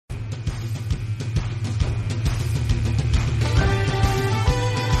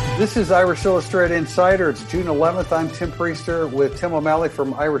This is Irish Illustrated Insider. It's June 11th. I'm Tim Priester with Tim O'Malley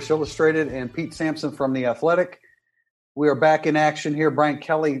from Irish Illustrated and Pete Sampson from The Athletic. We are back in action here. Brian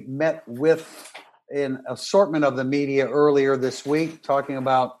Kelly met with an assortment of the media earlier this week, talking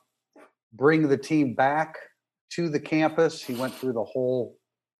about bringing the team back to the campus. He went through the whole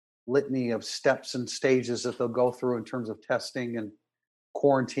litany of steps and stages that they'll go through in terms of testing and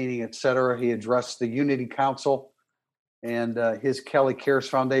quarantining, et cetera. He addressed the Unity Council and his Kelly Cares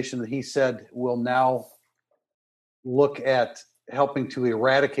Foundation that he said will now look at helping to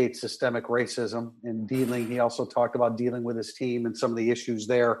eradicate systemic racism and dealing. He also talked about dealing with his team and some of the issues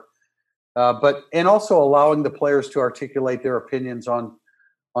there, and also allowing the players to articulate their opinions on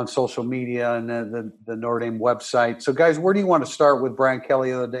social media and the Notre Dame website. So, guys, where do you want to start with Brian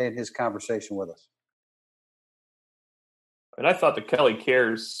Kelly the other day and his conversation with us? And I thought the Kelly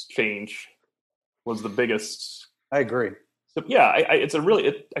Cares change was the biggest. I agree. So, yeah,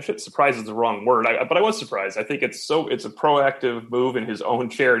 I should surprise is the wrong word, but I was surprised. I think it's a proactive move in his own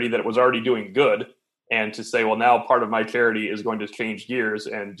charity that it was already doing good, and to say, well, now part of my charity is going to change gears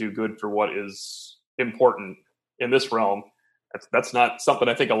and do good for what is important in this realm. That's not something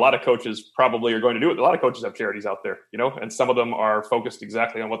I think a lot of coaches probably are going to do. A lot of coaches have charities out there, and some of them are focused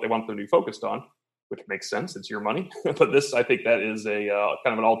exactly on what they want them to be focused on, which makes sense. It's your money. But this, I think that is a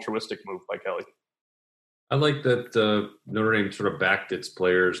kind of an altruistic move by Kelly. I like that Notre Dame sort of backed its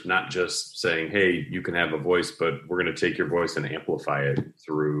players, not just saying, hey, you can have a voice, but we're going to take your voice and amplify it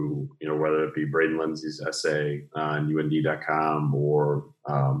through, whether it be Braden Lindsey's essay on UND.com or,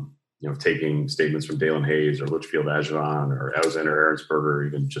 taking statements from Dalen Hayes or Litchfield Ajuan or Alexander Ahrensberger,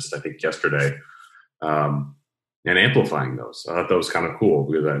 even just, I think, yesterday, and amplifying those. I thought that was kind of cool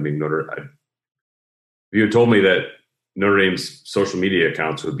because, if you had told me that Notre Dame's social media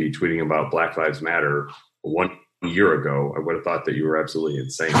accounts would be tweeting about Black Lives Matter 1 year ago, I would have thought that you were absolutely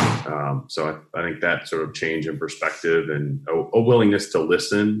insane. So I think that sort of change in perspective and a willingness to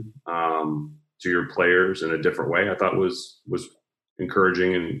listen to your players in a different way, I thought was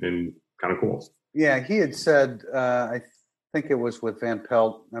encouraging and kind of cool. Yeah, he had said, I think it was with Van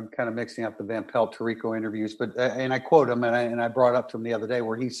Pelt. I'm kind of mixing up the Van Pelt Tirico interviews, but and I quote him, and I brought up to him the other day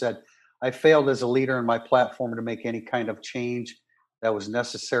where he said, "I failed as a leader in my platform to make any kind of change that was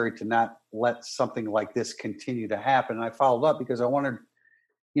necessary to not let something like this continue to happen." And I followed up because I wondered,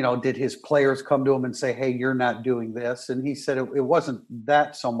 did his players come to him and say, "Hey, you're not doing this"? And he said it wasn't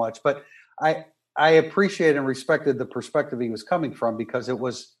that so much, but I appreciated and respected the perspective he was coming from, because it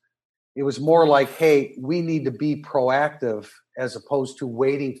was more like, hey, we need to be proactive as opposed to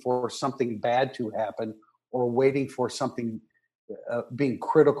waiting for something bad to happen or waiting for something being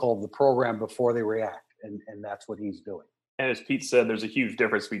critical of the program before they react. And that's what he's doing. And as Pete said, there's a huge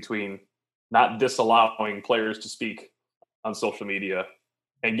difference between not disallowing players to speak on social media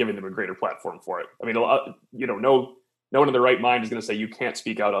and giving them a greater platform for it. I mean, no one in their right mind is going to say you can't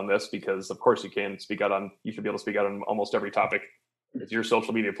speak out on this, because of course you can speak out on, you should be able to speak out on almost every topic. It's your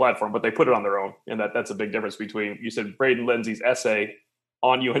social media platform, but they put it on their own. And that's a big difference between, you said Braden Lindsey's essay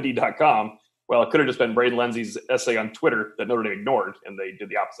on UND.com. Well, it could have just been Braden Lindsey's essay on Twitter that Notre Dame ignored, and they did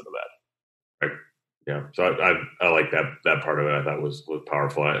the opposite of that. Right. Yeah. So I like that part of it. I thought was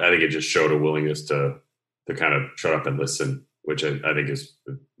powerful. I think it just showed a willingness to kind of shut up and listen, which I think is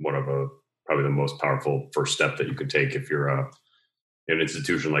one of probably the most powerful first step that you can take if you're an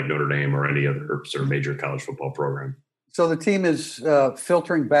institution like Notre Dame or any other sort of major college football program. So the team is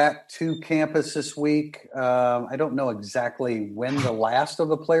filtering back to campus this week. I don't know exactly when the last of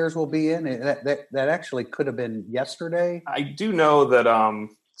the players will be in. That actually could have been yesterday. I do know that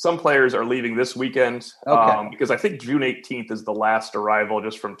some players are leaving this weekend, because I think June 18th is the last arrival,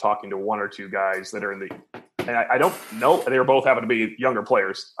 just from talking to one or two guys that are in the – and I don't know. They both happen to be younger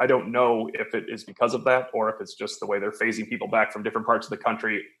players. I don't know if it is because of that or if it's just the way they're phasing people back from different parts of the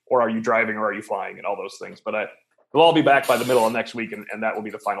country, or are you driving or are you flying and all those things. But they'll all be back by the middle of next week, and that will be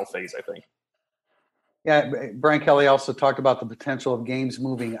the final phase, I think. Yeah, Brian Kelly also talked about the potential of games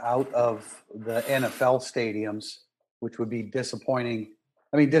moving out of the NFL stadiums, which would be disappointing.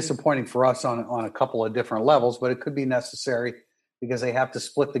 I mean, disappointing for us on a couple of different levels, but it could be necessary because they have to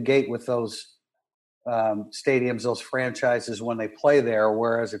split the gate with those stadiums, those franchises when they play there.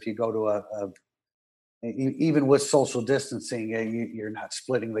 Whereas if you go to even with social distancing, you're not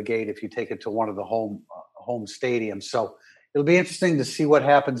splitting the gate if you take it to one of the home stadiums. So it'll be interesting to see what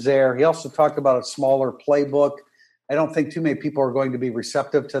happens there. He also talked about a smaller playbook. I don't think too many people are going to be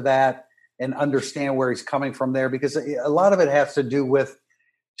receptive to that and understand where he's coming from there, because a lot of it has to do with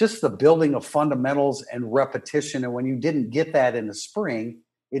just the building of fundamentals and repetition. And when you didn't get that in the spring,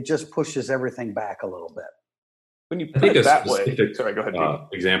 it just pushes everything back a little bit. When you I put think it a that way, specific sorry, go ahead.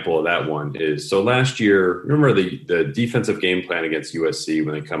 example of that one is, so last year, remember the defensive game plan against USC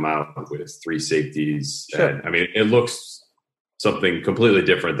when they come out with 3 safeties? Sure. And, I mean, it looks something completely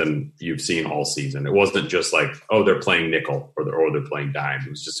different than you've seen all season. It wasn't just like, oh, they're playing nickel or they're playing dime. It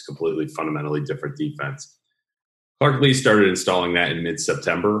was just a completely fundamentally different defense. Clark Lee started installing that in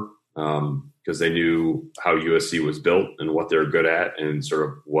mid-September because they knew how USC was built and what they're good at, and sort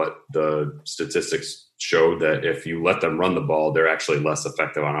of what the statistics showed that if you let them run the ball, they're actually less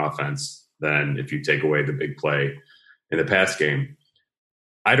effective on offense than if you take away the big play in the pass game.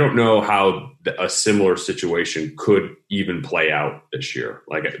 I don't know how a similar situation could even play out this year.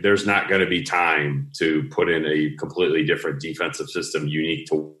 Like, there's not going to be time to put in a completely different defensive system unique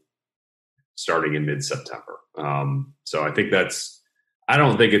to starting in mid-September. So I think I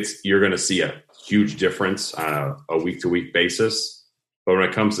don't think you're going to see a huge difference on a week-to-week basis. But when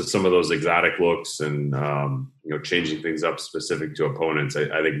it comes to some of those exotic looks and changing things up specific to opponents,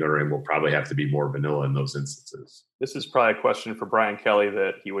 I think Notre Dame will probably have to be more vanilla in those instances. This is probably a question for Brian Kelly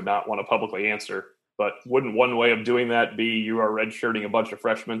that he would not want to publicly answer. But wouldn't one way of doing that be you are redshirting a bunch of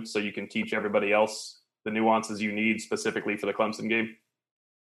freshmen so you can teach everybody else the nuances you need specifically for the Clemson game?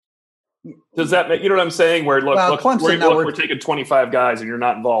 Does that make, you know what I'm saying? Where we're taking 25 guys and you're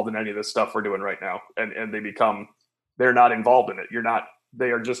not involved in any of this stuff we're doing right now, and they're not involved in it.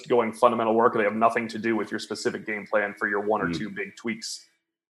 They are just going fundamental work. They have nothing to do with your specific game plan for your 1 or 2 big tweaks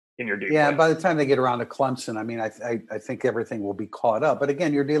in your game plan. And by the time they get around to Clemson, I mean, I think everything will be caught up. But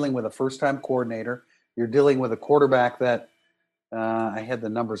again, you're dealing with a first-time coordinator. You're dealing with a quarterback that I had the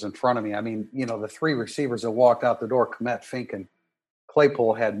numbers in front of me. I mean, the 3 receivers that walked out the door, Kmet, Fink, and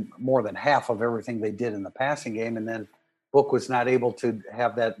Claypool, had more than half of everything they did in the passing game. And then Book was not able to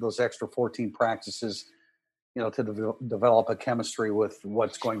have those extra 14 practices to develop a chemistry with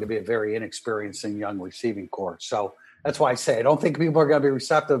what's going to be a very inexperienced and young receiving corps. So that's why I say I don't think people are going to be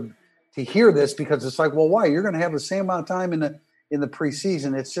receptive to hear this, because it's like, well, why? You're going to have the same amount of time in the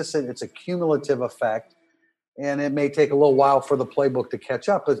preseason. It's just it's a cumulative effect, and it may take a little while for the playbook to catch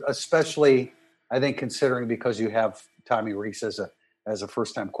up, especially, I think, considering because you have Tommy Rees as a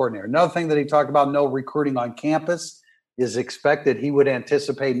first-time coordinator. Another thing that he talked about, no recruiting on campus is expected. He would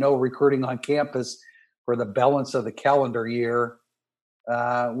anticipate no recruiting on campus for the balance of the calendar year,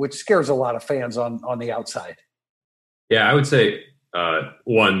 which scares a lot of fans on the outside. Yeah, I would say,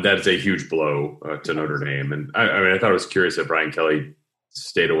 one, that is a huge blow to Notre Dame. And I thought it was curious that Brian Kelly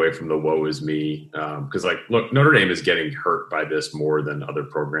stayed away from the woe is me. Because, look, Notre Dame is getting hurt by this more than other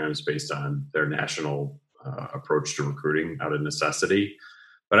programs based on their national approach to recruiting out of necessity.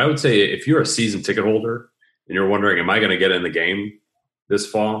 But I would say if you're a season ticket holder and you're wondering, am I going to get in the game this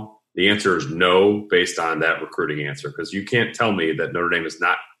fall? The answer is no, based on that recruiting answer, because you can't tell me that Notre Dame is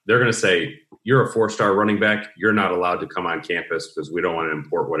not. They're going to say, you're a 4-star running back. You're not allowed to come on campus because we don't want to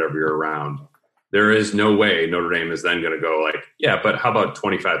import whatever you're around. There is no way Notre Dame is then going to go like, yeah, but how about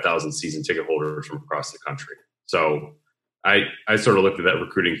 25,000 season ticket holders from across the country? So I sort of looked at that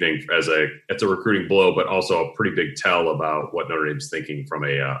recruiting thing as it's a recruiting blow, but also a pretty big tell about what Notre Dame's thinking from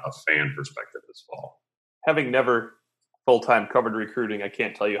a fan perspective this fall. Having never full-time covered recruiting, I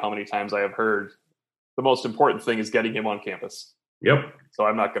can't tell you how many times I have heard the most important thing is getting him on campus. Yep. So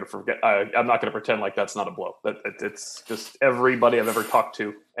I'm not going to forget. I'm not going to pretend like that's not a blow. It's just everybody I've ever talked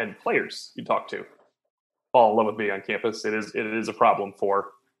to and players you talk to fall in love with being on campus. It is a problem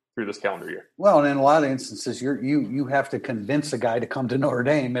through this calendar year. Well, and in a lot of instances, you have to convince a guy to come to Notre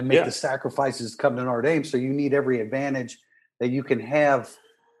Dame and make the sacrifices to come to Notre Dame. So you need every advantage that you can have,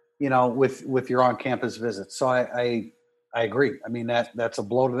 with your on-campus visits. So I agree. I mean, that's a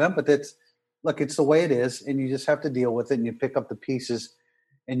blow to them, but it's the way it is, and you just have to deal with it, and you pick up the pieces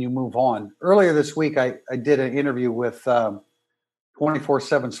and you move on. Earlier this week, I did an interview with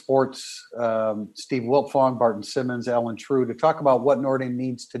 24/7 Sports, Steve Wiltfong, Barton Simmons, Alan True, to talk about what Notre Dame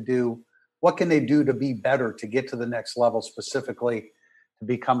needs to do. What can they do to be better, to get to the next level, specifically to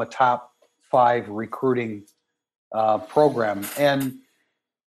become a top 5 recruiting program? And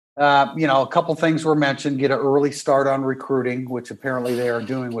a couple things were mentioned. Get an early start on recruiting, which apparently they are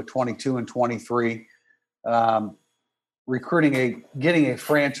doing with 22 and 23. Getting a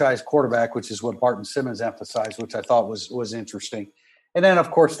franchise quarterback, which is what Barton Simmons emphasized, which I thought was interesting. And then,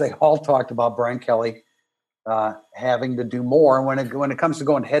 of course, they all talked about Brian Kelly having to do more. And when it comes to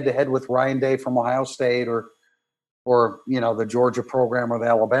going head to head with Ryan Day from Ohio State or the Georgia program or the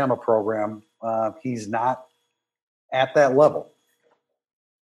Alabama program, he's not at that level.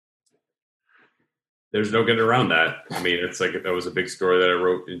 There's no getting around that. I mean, it's like that was a big story that I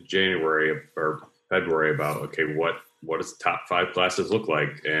wrote in January or February about, okay, what does the top 5 classes look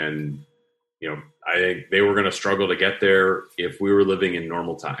like? And I think they were going to struggle to get there if we were living in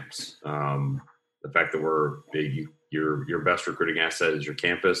normal times. The fact that your best recruiting asset is your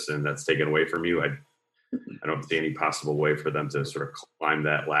campus, and that's taken away from you. I don't see any possible way for them to sort of climb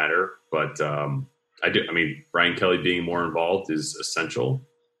that ladder. But Brian Kelly being more involved is essential.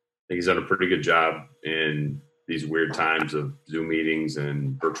 I think he's done a pretty good job in these weird times of Zoom meetings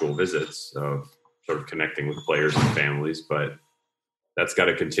and virtual visits of sort of connecting with players and families. But that's got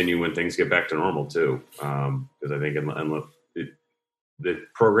to continue when things get back to normal too. Because I think the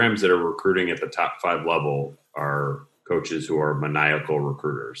programs that are recruiting at the top 5 level are coaches who are maniacal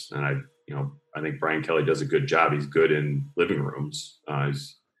recruiters. And I think Brian Kelly does a good job. He's good in living rooms.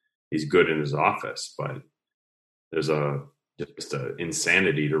 He's good in his office, but there's just an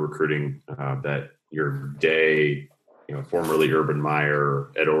insanity to recruiting that your day, formerly Urban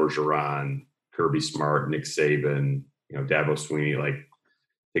Meyer, Ed Orgeron, Kirby Smart, Nick Saban, Dabo Sweeney, like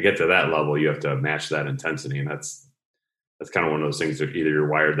to get to that level, you have to match that intensity. And that's kind of one of those things that either you're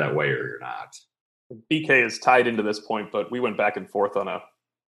wired that way or you're not. BK is tied into this point, but we went back and forth on a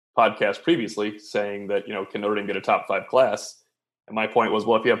podcast previously saying that, can Notre Dame get a top 5 class? And my point was,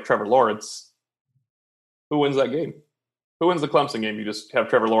 well, if you have Trevor Lawrence, who wins that game? Who wins the Clemson game? You just have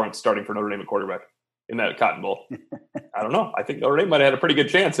Trevor Lawrence starting for Notre Dame at quarterback in that Cotton Bowl. I don't know. I think Notre Dame might have had a pretty good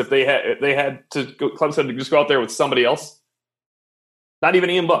chance if they had to go, Clemson to just go out there with somebody else. Not even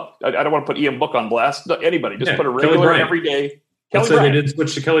Ian Book. I don't want to put Ian Book on blast. Anybody. Just put a regular everyday. Let's say they did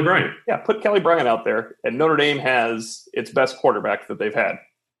switch to Kelly Bryant. Yeah, put Kelly Bryant out there, and Notre Dame has its best quarterback that they've had.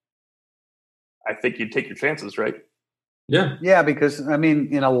 I think you'd take your chances, right? Yeah. Yeah, because,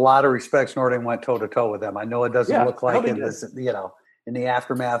 in a lot of respects, Notre Dame went toe-to-toe with them. I know it doesn't look like it is, in the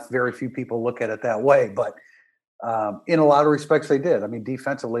aftermath, very few people look at it that way. But in a lot of respects, they did.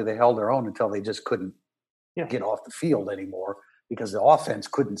 Defensively, they held their own until they just couldn't get off the field anymore because the offense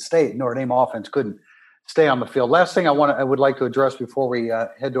couldn't stay. Notre Dame offense couldn't stay on the field. Last thing I would like to address before we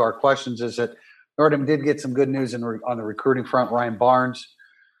head to our questions is that Notre Dame did get some good news on the recruiting front. Ryan Barnes,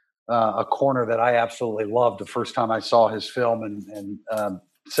 a corner that I absolutely loved the first time I saw his film and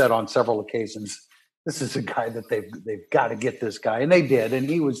said on several occasions, this is a guy that they've got to get this guy. And they did. And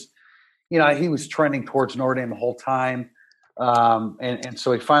he was trending towards Notre Dame the whole time. And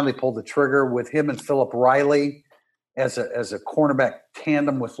so he finally pulled the trigger with him and Philip Riley as a cornerback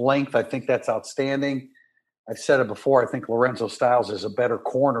tandem with length. I think that's outstanding. I've said it before. I think Lorenzo Styles is a better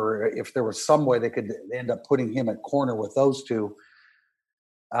corner. If there was some way they could end up putting him at corner with those two,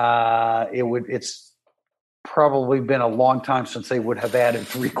 it's probably been a long time since they would have added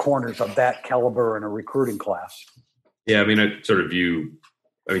 3 corners of that caliber in a recruiting class. Yeah, I sort of view.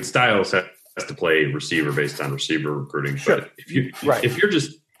 Styles has to play receiver based on receiver recruiting. Sure. But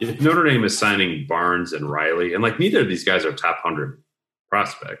if Notre Dame is signing Barnes and Riley, and neither of these guys are top 100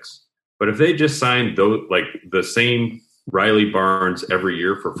 prospects, but if they just signed those the same Riley Barnes every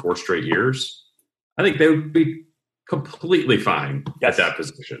year for 4 straight years, I think they would be completely fine at that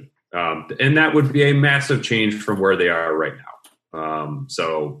position. And that would be a massive change from where they are right now.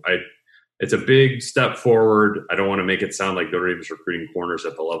 It's a big step forward. I don't want to make it sound like Notre Dame is recruiting corners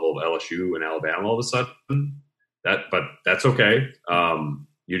at the level of LSU and Alabama all of a sudden. But that's okay.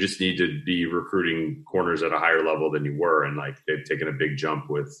 You just need to be recruiting corners at a higher level than you were. And they've taken a big jump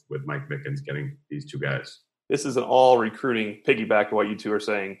with Mike Mickens getting these 2 guys. This is an all recruiting piggyback to what you two are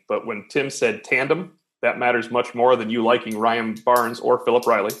saying. But when Tim said tandem, that matters much more than you liking Ryan Barnes or Philip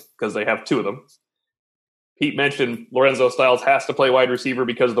Riley because they have 2 of them. Pete mentioned Lorenzo Styles has to play wide receiver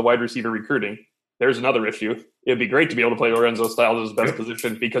because of the wide receiver recruiting. There's another issue. It'd be great to be able to play Lorenzo Styles' best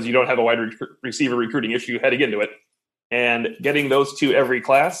position because you don't have a wide receiver recruiting issue heading into it. And getting those 2 every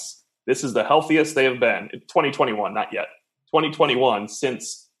class, this is the healthiest they have been in 2021, not yet. 2021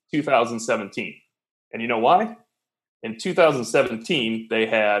 since 2017. And you know why? In 2017, they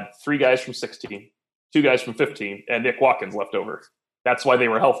had 3 guys from 16, 2 guys from 15, and Nick Watkins left over. That's why they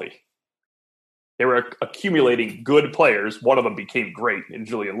were healthy. They were accumulating good players. One of them became great in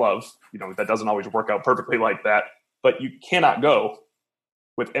Julian Love. That doesn't always work out perfectly like that. But you cannot go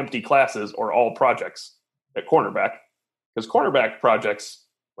with empty classes or all projects at cornerback. Because cornerback projects,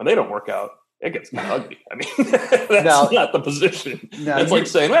 when they don't work out, it gets kind of ugly. That's not the position. It's like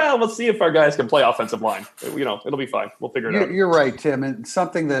saying, well, let's see if our guys can play offensive line. It'll be fine. We'll figure it out. You're right, Tim. And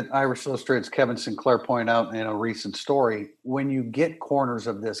something that Irish Illustrated's Kevin Sinclair pointed out in a recent story, when you get corners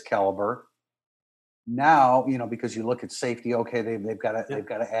of this caliber, now, because you look at safety, okay, they've got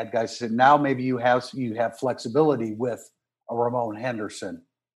to add guys. So now maybe you have flexibility with a Ramon Henderson,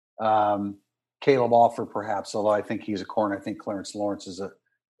 Caleb Offer, perhaps, although I think he's a corner. I think Clarence Lawrence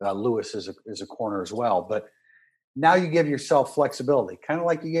Lewis is a corner as well. But Now you give yourself flexibility, kind of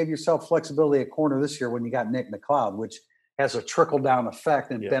like you gave yourself flexibility at corner this year when you got Nick McLeod, which has a trickle-down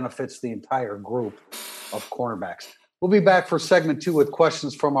effect and benefits the entire group of cornerbacks. We'll be back for segment 2 with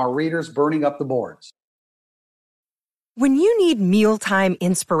questions from our readers burning up the boards. When you need mealtime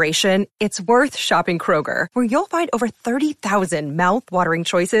inspiration, it's worth shopping Kroger, where you'll find over 30,000 mouth-watering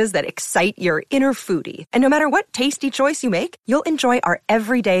choices that excite your inner foodie. And no matter what tasty choice you make, you'll enjoy our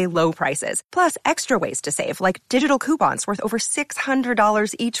everyday low prices, plus extra ways to save, like digital coupons worth over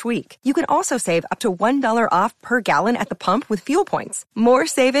 $600 each week. You can also save up to $1 off per gallon at the pump with fuel points. More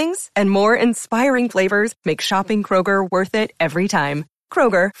savings and more inspiring flavors make shopping Kroger worth it every time.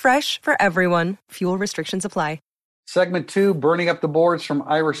 Kroger, fresh for everyone. Fuel restrictions apply. Segment 2, burning up the boards from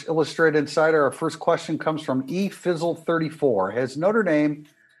Irish Illustrated Insider. Our first question comes from eFizzle34. Has Notre Dame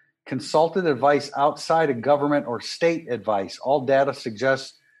consulted advice outside of government or state advice? All data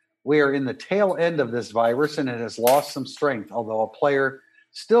suggests we are in the tail end of this virus and it has lost some strength, although a player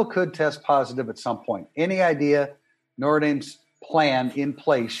still could test positive at some point. Any idea Notre Dame's plan in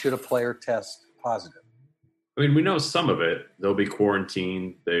place should a player test positive? I mean, we know some of it. They'll be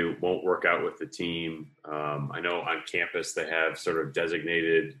quarantined. They won't work out with the team. I know on campus they have sort of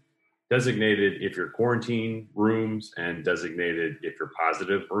designated if you're quarantine rooms and designated if you're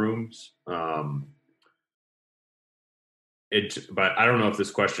positive rooms. But I don't know if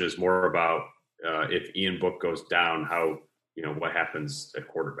this question is more about if Ian Book goes down, how, what happens at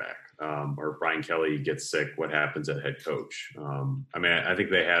quarterback, or Brian Kelly gets sick, what happens at head coach. I think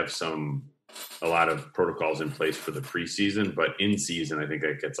they have a lot of protocols in place for the preseason, but in season, I think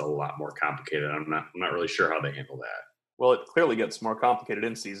it gets a lot more complicated. I'm not really sure how they handle that. Well, it clearly gets more complicated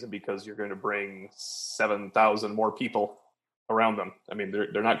in season because you're going to bring 7,000 more people around them. I mean,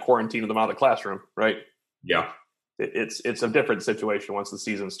 they're not quarantining them out of the classroom, right? Yeah. It's a different situation once the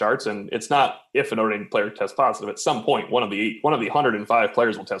season starts, and it's not if a Notre Dame player tests positive. At some point, one of the 105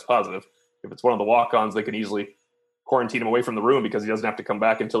 players will test positive. If it's one of the walk-ons, they can easily quarantine him away from the room because he doesn't have to come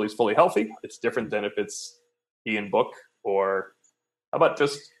back until he's fully healthy. It's different than if it's Ian Book, or how about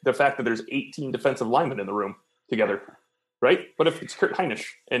just the fact that there's 18 defensive linemen in the room together, right? What if it's Kurt Heinisch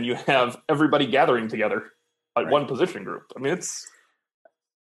and you have everybody gathering together at one position group? I mean,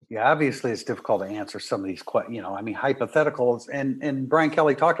 obviously it's difficult to answer some of these, hypotheticals. And Brian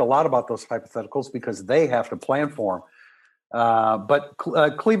Kelly talked a lot about those hypotheticals because they have to plan for them. But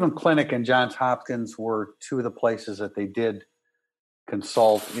Cleveland Clinic and Johns Hopkins were two of the places that they did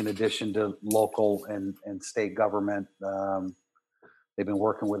consult in addition to local and state government. They've been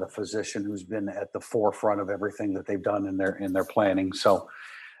working with a physician who's been at the forefront of everything that they've done in their planning. So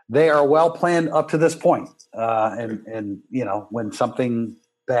they are well planned up to this point. And when something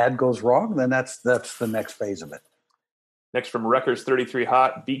bad goes wrong, then that's the next phase of it. Next from Rutgers 33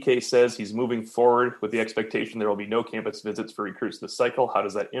 Hot, BK says he's moving forward with the expectation there will be no campus visits for recruits this cycle. How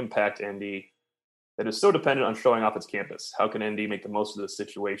does that impact ND that is so dependent on showing off its campus? How can ND make the most of this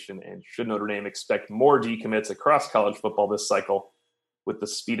situation? And should Notre Dame expect more decommits across college football this cycle with the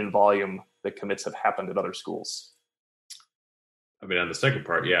speed and volume that commits have happened at other schools? I mean, on the second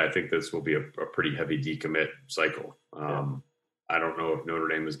part, I think this will be a pretty heavy decommit cycle. I don't know if Notre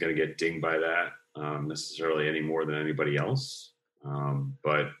Dame is going to get dinged by that necessarily any more than anybody else.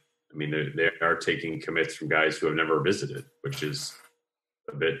 But I mean, they are taking commits from guys who have never visited, which is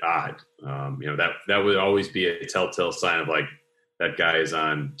a bit odd. That would always be a telltale sign of like that guy is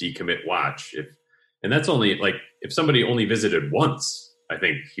on decommit watch. And that's only like if somebody only visited once, I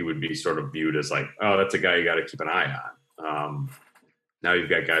think he would be sort of viewed as like, oh, that's a guy you got to keep an eye on. Now you've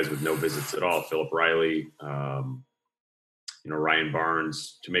got guys with no visits at all. Philip Riley, Ryan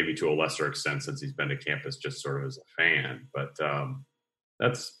Barnes, to a lesser extent since he's been to campus just sort of as a fan. But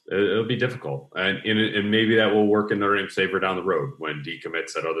it'll be difficult. And maybe that will work in Notre Dame's favor down the road when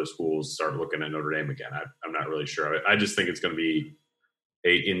decommits at other schools start looking at Notre Dame again. I'm not really sure. I just think it's going to be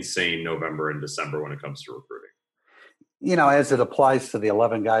an insane November and December when it comes to recruiting. As it applies to the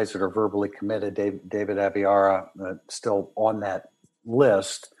 11 guys that are verbally committed, David Abiara still on that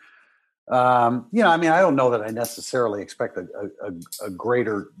list. I don't know that I necessarily expect a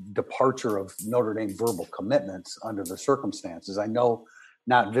greater departure of Notre Dame verbal commitments under the circumstances. I know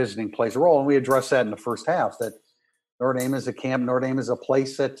not visiting plays a role, and we addressed that in the first half, that Notre Dame is a camp. Notre Dame is a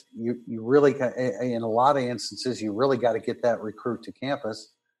place that you really, in a lot of instances, you really got to get that recruit to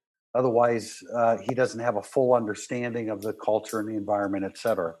campus. Otherwise, he doesn't have a full understanding of the culture and the environment, et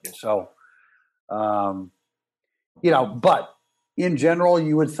cetera. So, but in general,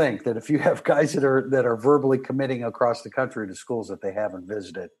 you would think that if you have guys that are verbally committing across the country to schools that they haven't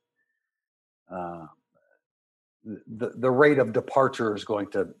visited, the rate of departure is going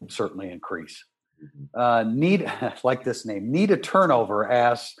to certainly increase. Need like this name. Need a turnover.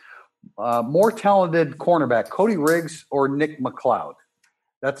 Asks more talented cornerback, Cody Riggs or Nick McLeod?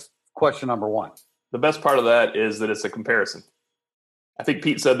 That's question number one. The best part of that is that it's a comparison. I think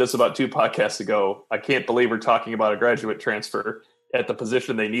Pete said this about 2 podcasts ago. I can't believe we're talking about a graduate transfer at the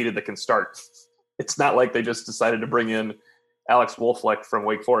position they needed that can start. It's not like they just decided to bring in Alex Wolfleck from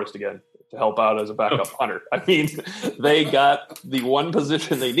Wake Forest again to help out as a backup punter. I mean, they got the one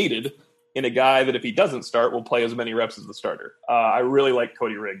position they needed in a guy that if he doesn't start will play as many reps as the starter. I really like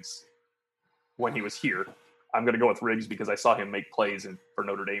Cody Riggs when he was here. I'm going to go with Riggs because I saw him make plays for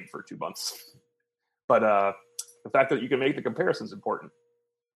Notre Dame for 2 months. But the fact that you can make the comparison is important.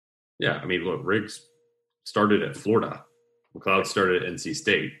 Yeah, I mean, look, Riggs started at Florida. McLeod started at NC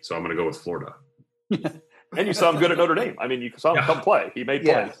State, so I'm going to go with Florida. And you saw him good at Notre Dame. I mean, you saw him come play. He made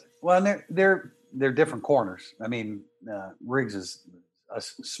plays. Well, and they're different corners. I mean, Riggs is a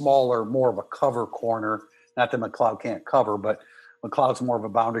smaller, more of a cover corner. Not that McLeod can't cover, but McLeod's more of a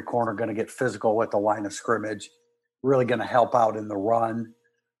boundary corner, going to get physical at the line of scrimmage, really going to help out in the run.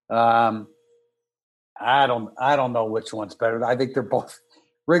 I don't know which one's better. I think they're both.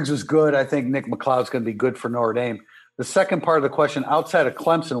 Riggs was good. I think Nick McLeod's going to be good for Notre Dame. The second part of the question, outside of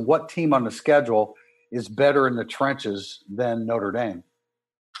Clemson, what team on the schedule is better in the trenches than Notre Dame?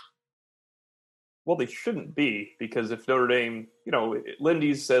 Well, they shouldn't be, because if Notre Dame,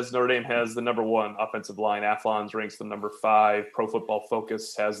 Lindy says Notre Dame has the number 1 offensive line. Athlon's ranks them number 5. Pro Football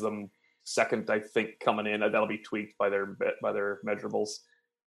Focus has them second, I think, coming in. That'll be tweaked by their measurables.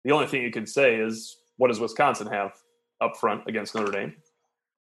 The only thing you can say is, what does Wisconsin have up front against Notre Dame?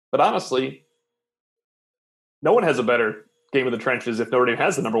 But honestly, no one has a better game of the trenches if Notre Dame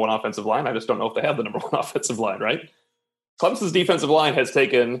has the number 1 offensive line. I just don't know if they have the number 1 offensive line, right? Clemson's defensive line has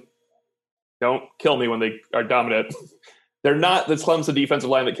taken, don't kill me when they are dominant. They're not the Clemson defensive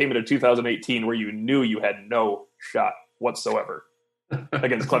line that came into 2018 where you knew you had no shot whatsoever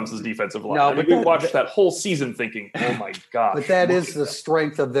against Clemson's defensive line. No, we watched that whole season thinking, oh my gosh. But that is the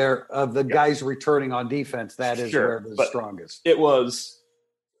strength of the guys returning on defense. That is where they're strongest. It was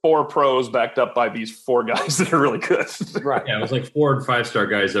 4 pros backed up by these 4 guys that are really good. Right. Yeah, it was like 4 and 5-star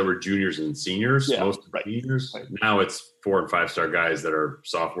guys that were juniors and seniors, most seniors. Right. Now it's 4 and 5-star guys that are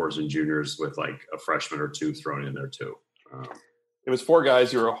sophomores and juniors with like a freshman or 2 thrown in there too. It was 4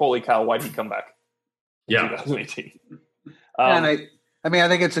 guys who were, holy cow, why'd he come back? Yeah. 2018. And I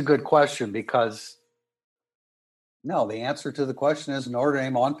think it's a good question because the answer to the question is Notre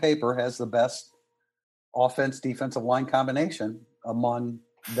Dame on paper has the best offense-defensive line combination among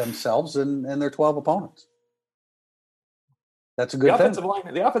themselves and their 12 opponents. That's a good thing.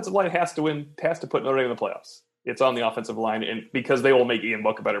 The offensive line has to win, has to put Notre Dame in the playoffs. It's on the offensive line, and because they will make Ian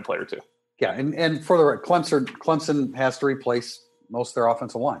Book a better player too. Yeah, and for the record, Clemson has to replace most of their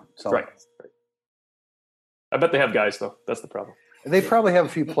offensive line. So right. I bet they have guys though. That's the problem. They probably have a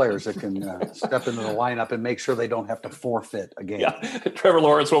few players that can step into the lineup and make sure they don't have to forfeit a game. Yeah, Trevor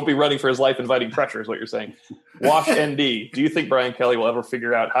Lawrence won't be running for his life, inviting pressure, is what you're saying. Wash ND. Do you think Brian Kelly will ever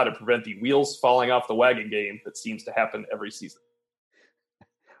figure out how to prevent the wheels falling off the wagon game that seems to happen every season?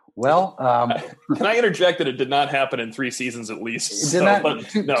 Well, can I interject that it did not happen in 3 seasons at least? It did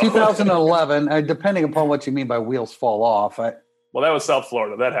not. 2011, depending upon what you mean by wheels fall off. Well, that was South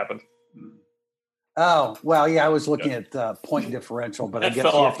Florida. That happened. Oh, well, yeah, I was looking at point differential, but I guess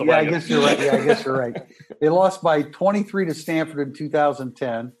you're right. Yeah, I guess you're right. They lost by 23 to Stanford in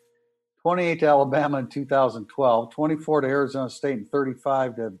 2010, 28 to Alabama in 2012, 24 to Arizona State, and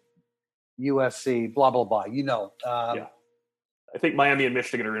 35 to USC, blah, blah, blah. I think Miami and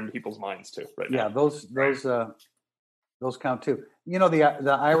Michigan are in people's minds too right now. Yeah, those count too.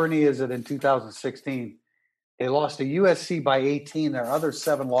 The irony is that in 2016, they lost to USC by 18. Their other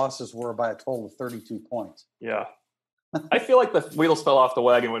 7 losses were by a total of 32 points. Yeah. I feel like the wheels fell off the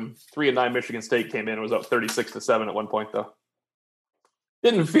wagon when 3-9 Michigan State came in. It was up 36-7 at one point, though.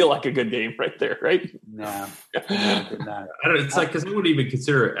 Didn't feel like a good game right there, right? No, it did not. It's like, because I wouldn't even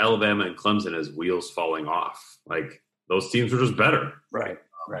consider Alabama and Clemson as wheels falling off. Like, those teams were just better. Right.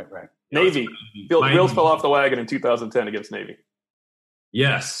 Navy. Wheels fell off the wagon in 2010 against Navy.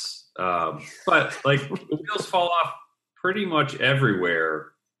 Yes. But like the wheels fall off pretty much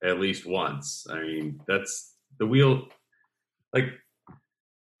everywhere at least once. I mean, that's the wheel. Like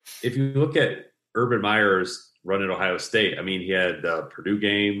if you look at Urban Meyer's run at Ohio State, I mean, he had the Purdue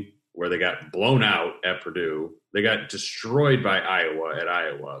game where they got blown out at Purdue. They got destroyed by Iowa at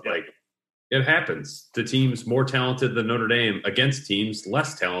Iowa. Yeah. Like it happens to teams more talented than Notre Dame against teams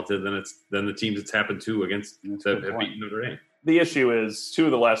less talented than the teams it's happened to against that have beaten Notre Dame. The issue is 2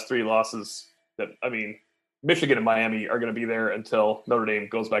 of the last 3 losses Michigan and Miami are going to be there until Notre Dame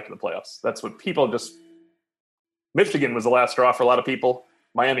goes back to the playoffs. That's what people just. Michigan was the last straw for a lot of people.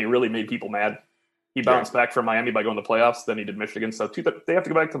 Miami really made people mad. He bounced back from Miami by going to the playoffs. Then he did Michigan. So they have to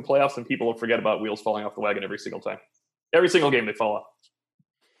go back to the playoffs, and people will forget about wheels falling off the wagon every single time. Every single game they fall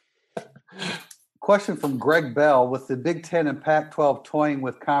off. Question from Greg Bell. With the Big Ten and Pac-12 toying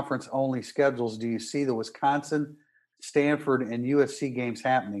with conference-only schedules, do you see the Wisconsin, Stanford, and USC games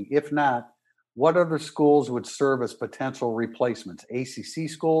happening? If not, what other schools would serve as potential replacements? ACC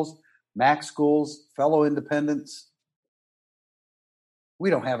schools, MAC schools, fellow independents? We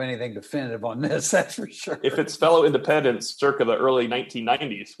don't have anything definitive on this, that's for sure. If it's fellow independents circa the early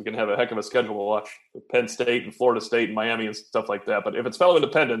 1990s, we can have a heck of a schedule to watch with Penn State and Florida State and Miami and stuff like that. But if it's fellow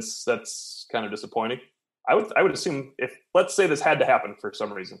independents, that's kind of disappointing. I would assume if, let's say this had to happen for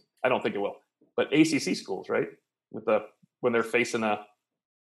some reason, I don't think it will, but ACC schools, right? When they're facing a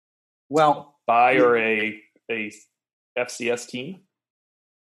bye or a FCS team.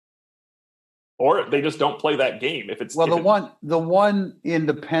 Or they just don't play that game. The one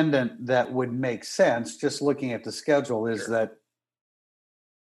independent that would make sense, just looking at the schedule, is that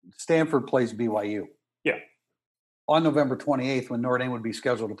Stanford plays BYU. Yeah. On November 28th, when Notre Dame would be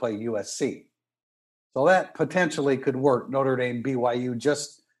scheduled to play USC. So that potentially could work, Notre Dame, BYU,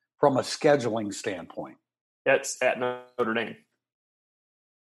 just from a scheduling standpoint. It's at Notre Dame.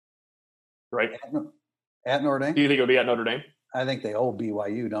 Right? At Notre Dame? Do you think it'll be at Notre Dame? I think they owe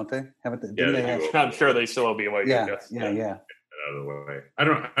BYU, don't they? Haven't they? Yeah, they have? I'm sure they still owe BYU. Yeah. Out of the way. I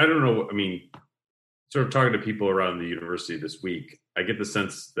don't know. I mean, sort of talking to people around the university this week, I get the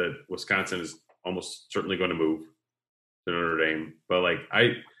sense that Wisconsin is almost certainly going to move to Notre Dame. But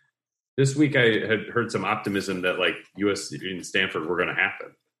this week I had heard some optimism that USC and Stanford were going to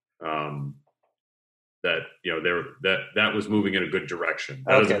happen. That was moving in a good direction.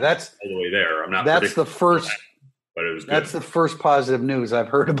 That's all the way there. I'm not. That's the first. But it was good. That's the first positive news I've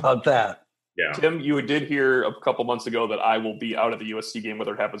heard about that. Yeah. Tim, you did hear a couple months ago that I will be out of the USC game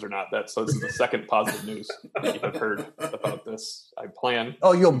whether it happens or not. So this is the second positive news that you have heard about this. I plan.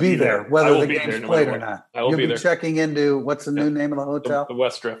 Oh, you'll be there whether the game's played or not. I will You'll be there. Checking into what's the new name of the hotel? The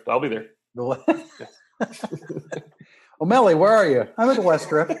West Drift. I'll be there. O'Malley, where are you? I'm at the West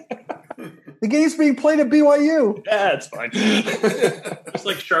Drift. The game's being played at BYU. Yeah, it's fine. Just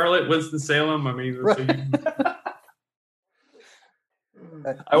like Charlotte, Winston-Salem. I mean,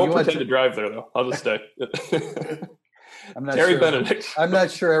 I won't pretend to drive there, though. I'll just stay. I'm not Terry sure. Benedict. I'm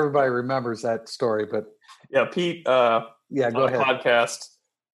not sure everybody remembers that story, but yeah, Pete. Go ahead. Podcast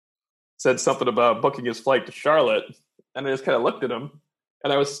said something about booking his flight to Charlotte, and I just kind of looked at him,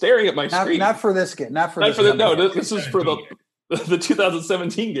 and I was staring at my screen. Not for this game. Not for this. No, this is for the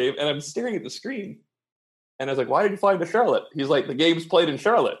 2017 game, and I'm staring at the screen. And I was like, why did you fly to Charlotte? He's like, the game's played in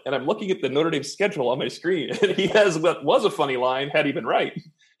Charlotte. And I'm looking at the Notre Dame schedule on my screen. And he has what was a funny line, had he been right.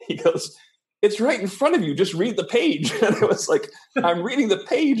 He goes, it's right in front of you. Just read the page. And I was like, I'm reading the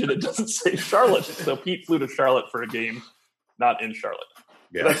page and it doesn't say Charlotte. So Pete flew to Charlotte for a game, not in Charlotte.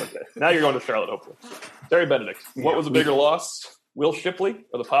 Yeah. So that's okay. Now you're going to Charlotte, hopefully. Terry Benedict, what was a bigger loss? Will Shipley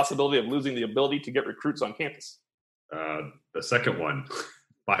or the possibility of losing the ability to get recruits on campus? The second one,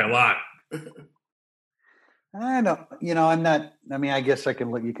 by a lot. I don't, I'm not, I guess you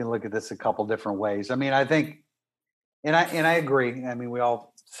can look at this a couple different ways. I think, and I agree. We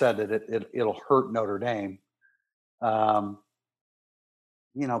all said that it'll hurt Notre Dame. But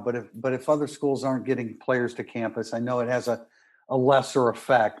if other schools aren't getting players to campus, I know it has a lesser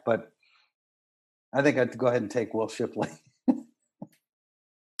effect, but I think I'd go ahead and take Will Shipley.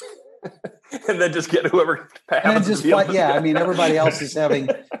 And then just get whoever happens. Everybody else is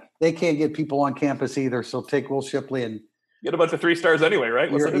they can't get people on campus either. So take Will Shipley and get a bunch of 3 stars anyway, right?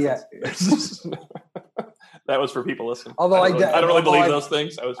 That was for people listening. Although I don't really believe those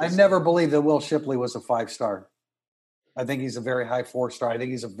things. I never believed that Will Shipley was a 5-star. I think he's a very high 4-star. I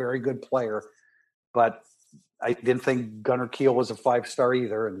think he's a very good player, but I didn't think Gunnar Kiel was a 5-star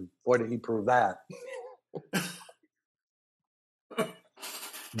either. And boy, did he prove that.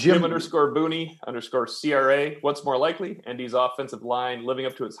 Jim _Booney _CRA. What's more likely? Indy's offensive line living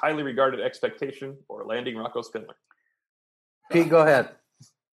up to its highly regarded expectation or landing Rocco Spindler? Pete, go ahead.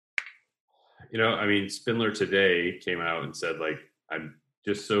 Spindler today came out and said, I'm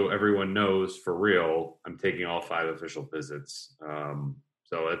just so everyone knows for real, I'm taking all 5 official visits.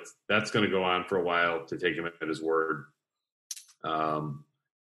 So that's going to go on for a while to take him at his word. I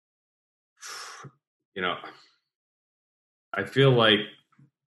feel like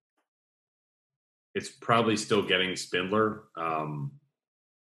it's probably still getting Spindler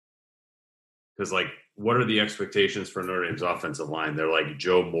Because, like, what are the expectations for Notre Dame's offensive line? They're like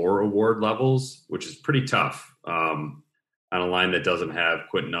Joe Moore award levels, which is pretty tough on a line that doesn't have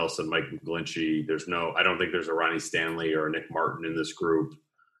Quentin Nelson, Mike McGlinchey. I don't think there's a Ronnie Stanley or a Nick Martin in this group.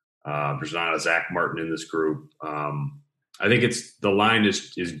 There's not a Zach Martin in this group. I think the line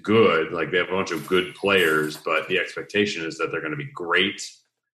is good. Like, they have a bunch of good players, but the expectation is that they're going to be great.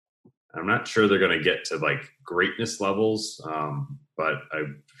 I'm not sure they're going to get to like greatness levels, but I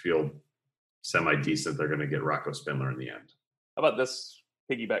feel semi-decent they're going to get Rocco Spindler in the end. How about this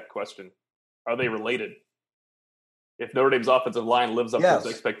piggyback question? Are they related? If Notre Dame's offensive line lives up to those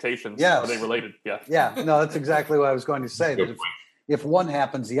expectations, are they related? Yeah. Yeah. No, that's exactly what I was going to say. That if one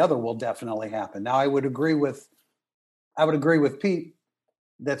happens, the other will definitely happen. Now, I would agree with Pete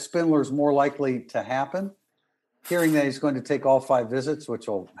that Spindler's more likely to happen. Hearing that he's going to take all 5 visits, which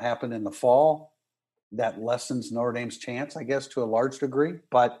will happen in the fall, that lessens Notre Dame's chance, I guess, to a large degree.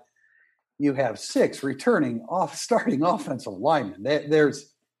 But you have 6 starting offensive linemen.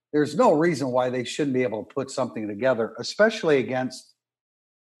 There's no reason why they shouldn't be able to put something together, especially against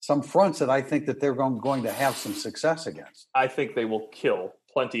some fronts that I think that they're going to have some success against. I think they will kill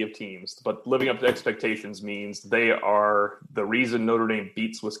plenty of teams, but living up to expectations means they are the reason Notre Dame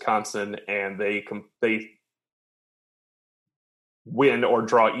beats Wisconsin, and they win or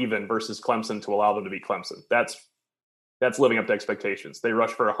draw even versus Clemson to allow them to beat Clemson. That's living up to expectations. They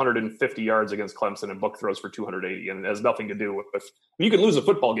rush for 150 yards against Clemson, and Book throws for 280, and it has nothing to do with you can lose a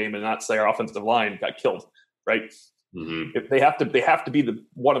football game and not say our offensive line got killed, right? Mm-hmm. If they have to be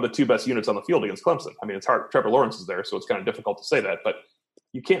one of the 2 best units on the field against Clemson. I mean, it's hard. Trevor Lawrence is there, so it's kind of difficult to say that, but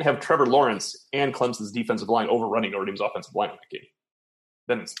you can't have Trevor Lawrence and Clemson's defensive line overrunning Notre Dame's offensive line in that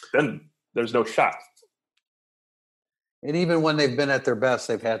game. Then there's no shot. And even when they've been at their best,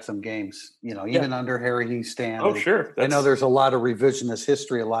 they've had some games, even under Harry Hiestand. Oh, sure. I know there's a lot of revisionist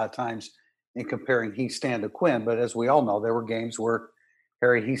history a lot of times in comparing Hiestand to Quinn, but as we all know, there were games where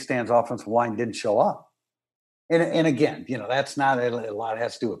Harry Hiestand's offensive line didn't show up. And again, that's not a lot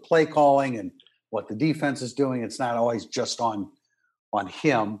has to do with play calling and what the defense is doing. It's not always just on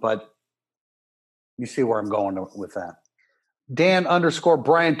him, but you see where I'm going with that.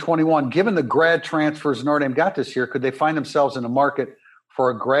 Dan_Brian21, given the grad transfers Notre Dame got this year, could they find themselves in the market for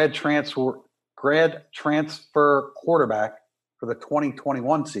a grad transfer quarterback for the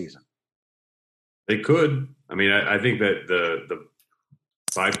 2021 season? They could. I mean, I think that the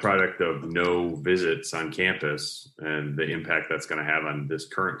byproduct of no visits on campus and the impact that's going to have on this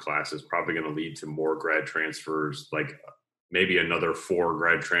current class is probably going to lead to more grad transfers, like maybe another 4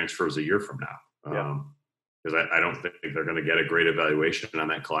 grad transfers a year from now. Yeah. Because I don't think they're going to get a great evaluation on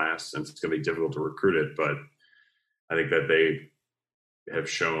that class, and it's going to be difficult to recruit it. But I think that they have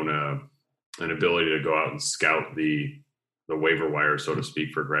shown an ability to go out and scout the waiver wire, so to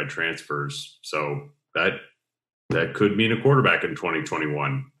speak, for grad transfers. So that could mean a quarterback in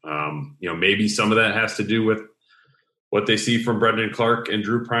 2021. Maybe some of that has to do with what they see from Brendan Clark and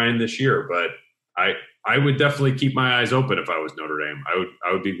Drew Prine this year. But I would definitely keep my eyes open if I was Notre Dame.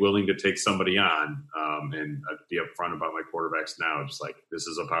 I would be willing to take somebody on, and I'd be upfront about my quarterbacks now. Just like, this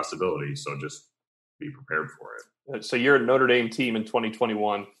is a possibility, so just be prepared for it. So you're a Notre Dame team in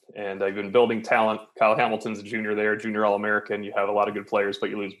 2021, and I've been building talent. Kyle Hamilton's a junior there, junior All-American. You have a lot of good players,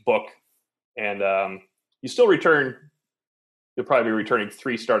 but you lose Book, and you still return. You'll probably be returning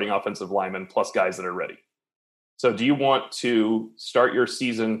 3 starting offensive linemen plus guys that are ready. So do you want to start your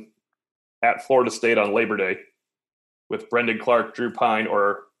season at Florida State on Labor Day with Brendan Clark, Drew Prine,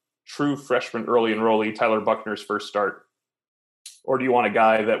 or true freshman early enrollee Tyler Buckner's first start? Or do you want a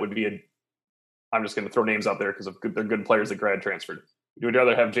guy that would be I'm just going to throw names out there because they're good players that grad transferred. Would you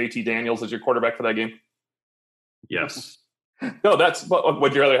rather have JT Daniels as your quarterback for that game? Yes. No,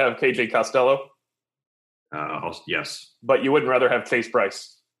 would you rather have KJ Costello? Yes. But you wouldn't rather have Chase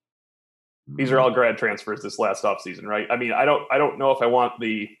Bryce? These are all grad transfers this last offseason, right? I mean, I don't know if I want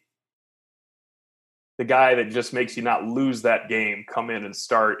the guy that just makes you not lose that game come in and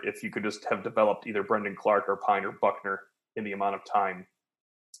start if you could just have developed either Brendan Clark or Prine or Buckner in the amount of time.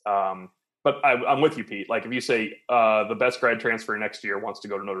 But I'm with you, Pete. Like, if you say the best grad transfer next year wants to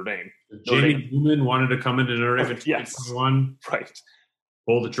go to Notre Dame. Jamie Newman wanted to come into Notre Dame in 2021. Yes. Right.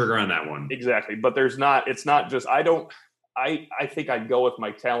 Pull the trigger on that one. Exactly. But it's not just, I think I'd go with my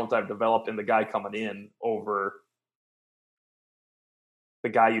talent I've developed and the guy coming in over the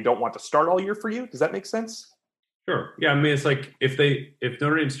guy you don't want to start all year for you. Does that make sense? Sure. Yeah. I mean, it's like if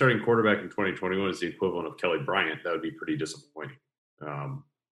Notre Dame's starting quarterback in 2021 is the equivalent of Kelly Bryant, that would be pretty disappointing.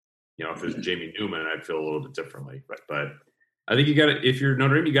 If it was Jamie Newman, I'd feel a little bit differently. Right. But I think if you're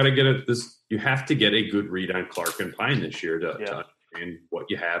Notre Dame, you got to you have to get a good read on Clark and Prine this year to understand what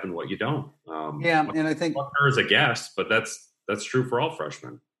you have and what you don't. And I think Buckner is a guess, but that's true for all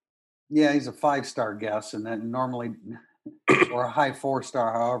freshmen. Yeah, he's a 5-star guess, and then normally, or a high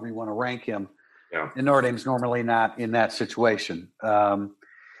 4-star, however you want to rank him. Yeah. And Notre Dame's normally not in that situation.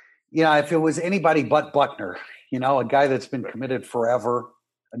 If it was anybody but Buckner, a guy that's been committed forever,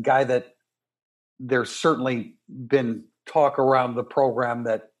 a guy that there's certainly been talk around the program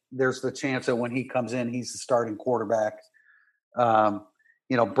that there's the chance that when he comes in, he's the starting quarterback.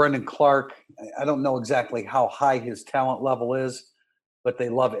 Brendan Clark, I don't know exactly how high his talent level is, but they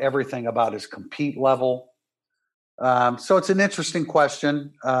love everything about his compete level. So it's an interesting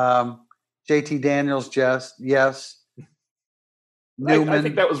question. JT Daniels, yes. Newman, I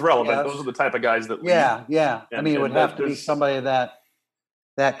think that was relevant. yes. Those are the type of guys that Yeah. And it would have to be somebody of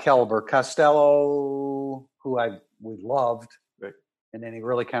that caliber. Costello, who we loved, right. And then he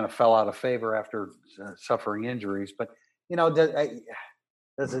really kind of fell out of favor after suffering injuries. But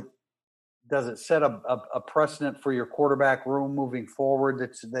does it set a precedent for your quarterback room moving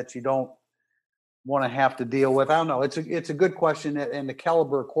forward that you don't want to have to deal with? I don't know. It's a good question, and the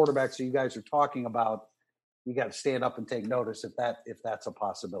caliber of quarterbacks that you guys are talking about, you got to stand up and take notice if that's a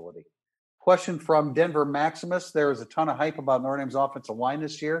possibility. Question from Denver Maximus: there is a ton of hype about Notre Dame's offensive line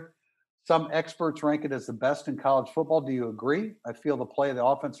this year. Some experts rank it as the best in college football. Do you agree? I feel the play of the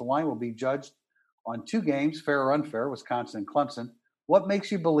offensive line will be judged on 2 games, fair or unfair, Wisconsin and Clemson. What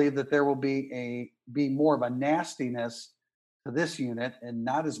makes you believe that there will be more of a nastiness to this unit and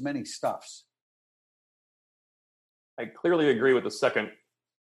not as many stuffs? I clearly agree with the second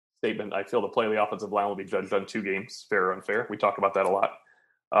statement. I feel the play of the offensive line will be judged on 2 games, fair or unfair. We talk about that a lot.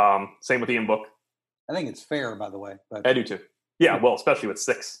 Same with Ian Book. I think it's fair, by the way. But I do too. Yeah, well, especially with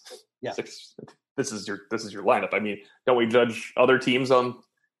 6. Yeah. 6. This is your lineup. I mean, don't we judge other teams on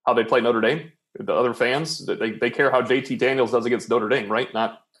how they play Notre Dame? The other fans, they care how JT Daniels does against Notre Dame, right?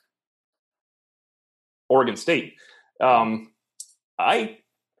 Not Oregon State. I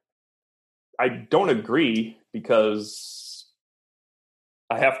don't agree because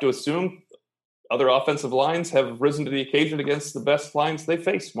I have to assume other offensive lines have risen to the occasion against the best lines they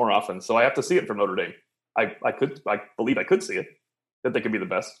face more often. So I have to see it from Notre Dame. I believe I could see it, that they could be the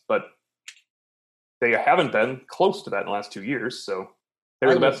best, but they haven't been close to that in the last 2 years. So they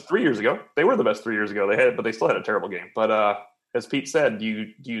were the best 3 years ago. They were the best 3 years ago. But they still had a terrible game. But as Pete said,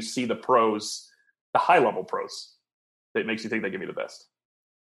 do you see the pros, the high level pros, that makes you think they can be the best?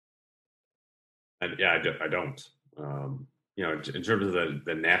 I don't. In terms of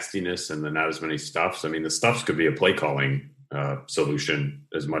the nastiness and the not as many stuffs, I mean, the stuffs could be a play calling solution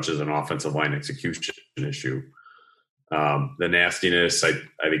as much as an offensive line execution issue. The nastiness, I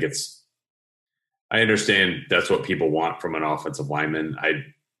think I understand that's what people want from an offensive lineman.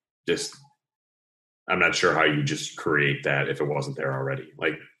 I'm not sure how you just create that if it wasn't there already.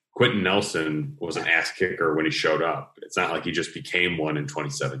 Like Quentin Nelson was an ass kicker when he showed up. It's not like he just became one in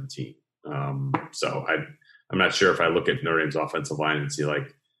 2017. So I'm not sure if I look at Notre Dame's offensive line and see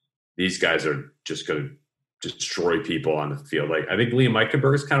like these guys are just going to destroy people on the field. Like I think Liam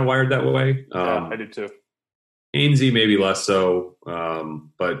Eichenberg is kind of wired that way. I do too. Hainsey maybe less so,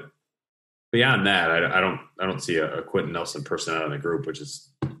 but beyond that, I don't see a Quentin Nelson person in the group, which is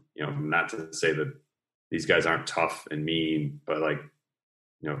not to say that these guys aren't tough and mean, but like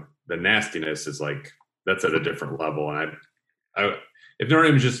the nastiness is like that's at a different level. And if Notre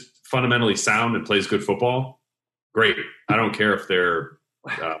Dame is just fundamentally sound and plays good football, great. I don't care if they're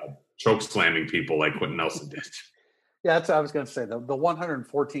choke slamming people like Quentin Nelson did. Yeah, that's what I was going to say. The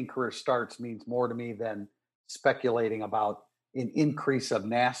 114 career starts means more to me than speculating about an increase of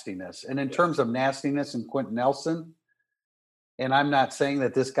nastiness. And in terms of nastiness in Quentin Nelson, and I'm not saying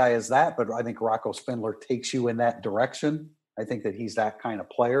that this guy is that, but I think Rocco Spindler takes you in that direction. I think that he's that kind of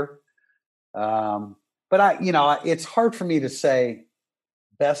player. But it's hard for me to say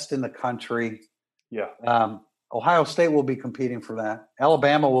best in the country. Yeah. Ohio State will be competing for that.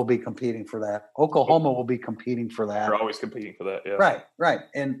 Alabama will be competing for that. Oklahoma will be competing for that. They're always competing for that. Yeah. Right.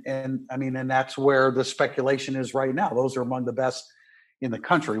 And I mean, and that's where the speculation is right now. Those are among the best in the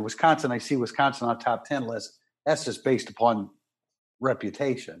country. Wisconsin, I see Wisconsin on top 10 list. That's just based upon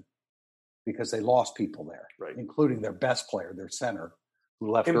reputation because they lost people there, right, including their best player, their center,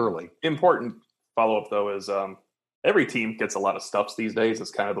 who left early. Important follow-up, though, is every team gets a lot of stuffs these days.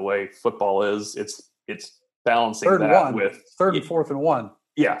 It's kind of the way football is. It's balancing with third and fourth and one.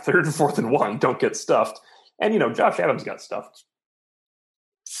 Yeah, 3rd and 4th and 1 don't get stuffed. And, Josh Adams got stuffed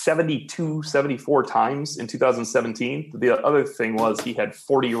 72, 74 times in 2017. The other thing was he had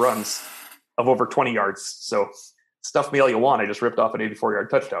 40 runs of over 20 yards. So stuff me all you want. I just ripped off an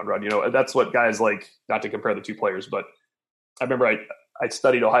 84-yard touchdown run. That's what guys like, not to compare the two players, but I remember I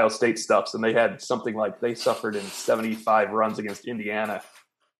studied Ohio State stuffs, and they had something like they suffered in 75 runs against Indiana,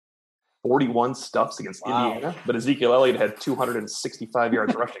 41 stuffs against Indiana. But Ezekiel Elliott had 265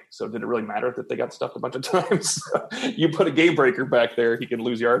 yards rushing. So did it really matter that they got stuffed a bunch of times? You put a game breaker back there, he can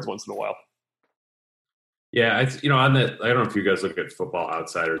lose yards once in a while. Yeah, on that, I don't know if you guys look at Football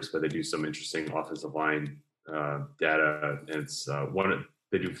Outsiders, but they do some interesting offensive line data. And it's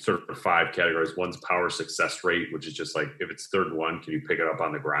they do sort of 5 categories. One's power success rate, which is just like if it's 3rd and 1, can you pick it up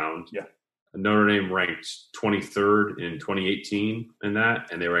on the ground? Yeah. Notre Dame ranked 23rd in 2018 in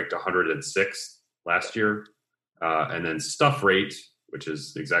that, and they ranked 106th last year. And then stuff rate, which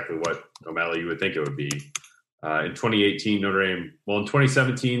is exactly what O'Malley you would think it would be. In 2018, Notre Dame, in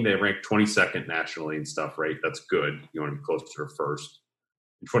 2017, they ranked 22nd nationally in stuff rate. That's good. You want to be closer to first.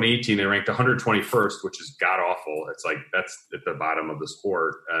 In 2018, they ranked 121st, which is god awful. It's like that's at the bottom of the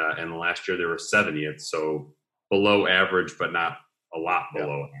sport. And last year they were 70th, so below average, but not a lot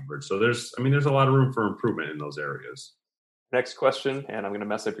below average. So there's a lot of room for improvement in those areas. Next question, and I'm going to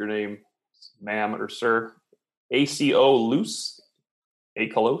mess up your name, ma'am or sir. ACO Loose?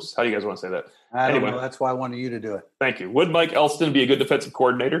 Acalos? How do you guys want to say that? I don't know. That's why I wanted you to do it. Thank you. Would Mike Elston be a good defensive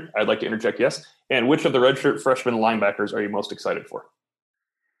coordinator? I'd like to interject yes. And which of the redshirt freshman linebackers are you most excited for?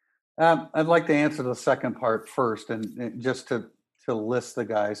 I'd like to answer the second part first, and just to list the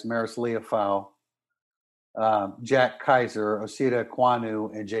guys: Maris Leofau, Jack Kaiser, Osita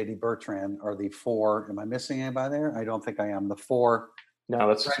Kwanu, and J.D. Bertrand are the 4. Am I missing anybody there? I don't think I am. The 4 no,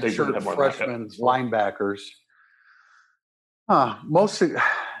 that's redshirt freshman linebackers. I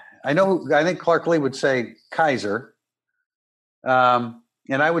think Clark Lee would say Kaiser. And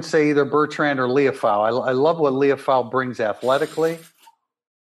I would say either Bertrand or Leofau. I love what Leofau brings athletically.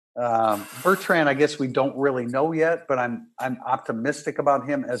 Bertrand, I guess we don't really know yet, but I'm optimistic about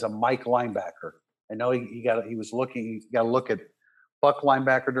him as a Mike linebacker. I know he got to look at Buck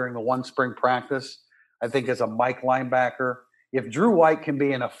linebacker during the one spring practice. I think as a Mike linebacker, if Drew White can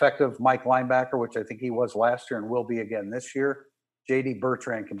be an effective Mike linebacker, which I think he was last year and will be again this year, J.D.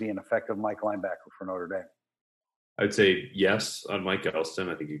 Bertrand can be an effective Mike linebacker for Notre Dame. I'd say yes on Mike Elston.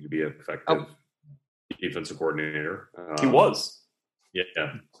 I think he could be an effective defensive coordinator. He was.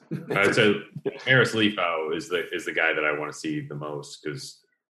 Yeah, I'd say Maris Leofau is the guy that I want to see the most, because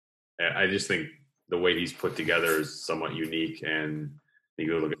I just think the way he's put together is somewhat unique. And you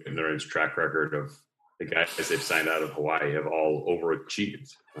go look at Notre Dame's track record of the guys they've signed out of Hawaii have all overachieved.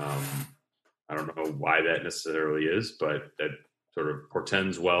 I don't know why that necessarily is, but that sort of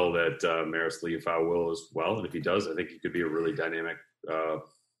portends well that Maris Leofau will as well. And if he does, I think he could be a really dynamic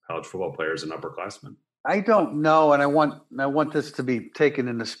college football player as an upperclassman. I don't know, and I want this to be taken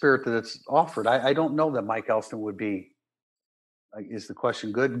in the spirit that it's offered. I don't know that Mike Elston would be, is the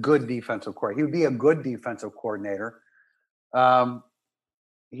question, good defensive coordinator. He would be a good defensive coordinator.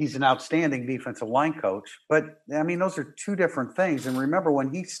 He's an outstanding defensive line coach. But, I mean, those are two different things. And remember,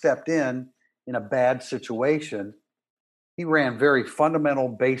 when he stepped in a bad situation, he ran very fundamental,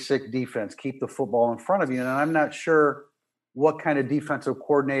 basic defense, keep the football in front of you. And I'm not sure what kind of defensive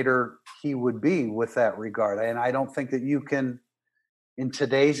coordinator he would be with that regard. And I don't think that you can, in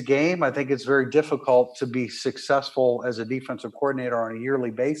today's game, I think it's very difficult to be successful as a defensive coordinator on a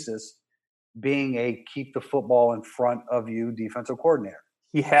yearly basis, being a keep the football in front of you defensive coordinator.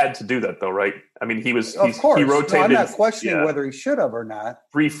 He had to do that, though, right? I mean, he rotated. No, I'm not questioning whether he should have or not.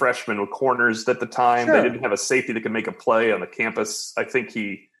 3 freshmen with corners at the time. Sure. They didn't have a safety that could make a play on the campus. I think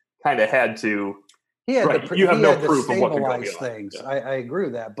he kind of had to. He had you have no proof of what could go beyond. Things. Yeah. I agree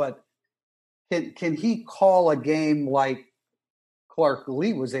with that, but can he call a game like Clark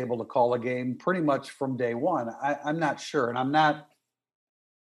Lee was able to call a game pretty much from day one? I'm not sure, and I'm not.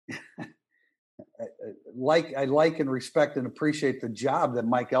 I like and respect and appreciate the job that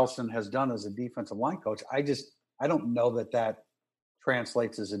Mike Elston has done as a defensive line coach. I don't know that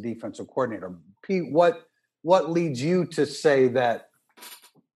translates as a defensive coordinator. Pete, what leads you to say that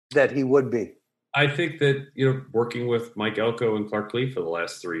he would be? I think that, working with Mike Elko and Clark Lee for the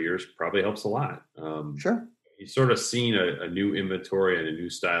last 3 years probably helps a lot. Sure. He's sort of seen a new inventory and a new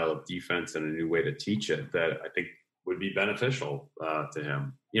style of defense and a new way to teach it that I think would be beneficial to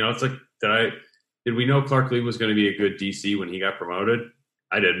him. It's like, did we know Clark Lee was going to be a good DC when he got promoted?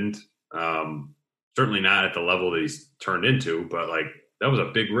 I didn't. Certainly not at the level that he's turned into, but that was a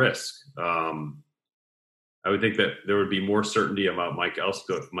big risk. I would think that there would be more certainty about Mike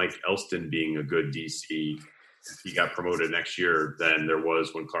Elston being a good DC if he got promoted next year than there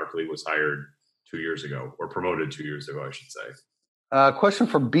was when Clark Lee was hired 2 years ago, or promoted 2 years ago, I should say. Question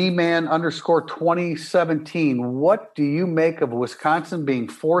from bman_2017. What do you make of Wisconsin being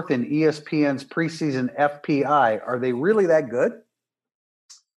fourth in ESPN's preseason FPI? Are they really that good?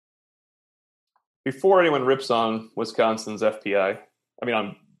 Before anyone rips on Wisconsin's FPI,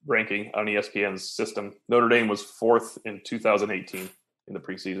 on ranking on ESPN's system, Notre Dame was fourth in 2018 in the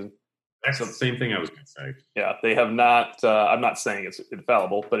preseason. That's the same thing I was going to say. Yeah, they have not. I'm not saying it's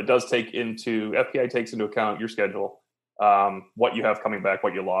infallible, but it does FPI takes into account your schedule, what you have coming back,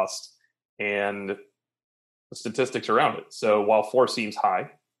 what you lost, and the statistics around it. So while 4 seems high,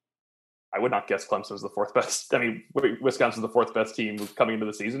 I would not guess Clemson's the fourth best. Wisconsin's the fourth best team coming into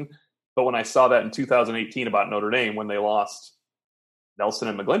the season. But when I saw that in 2018 about Notre Dame, when they lost Nelson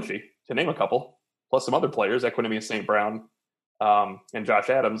and McGlinchey, to name a couple, plus some other players, Equinemius St. Brown, and Josh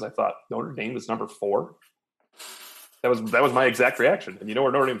Adams, I thought Notre Dame is number 4. That was my exact reaction. And you know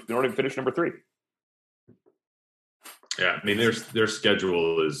where Notre Dame finished number 3. Yeah, their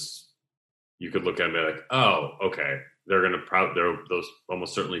schedule is, you could look at it and be like, oh, okay, they're those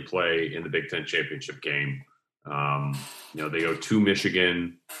almost certainly play in the Big Ten championship game. They go to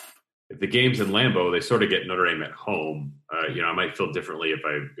Michigan. If the game's in Lambeau, they sort of get Notre Dame at home. I might feel differently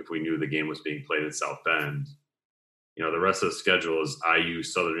if we knew the game was being played in South Bend. The rest of the schedule is IU,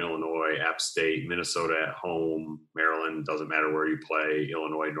 Southern Illinois, App State, Minnesota at home, Maryland, doesn't matter where you play,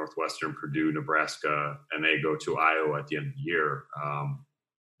 Illinois, Northwestern, Purdue, Nebraska, and they go to Iowa at the end of the year.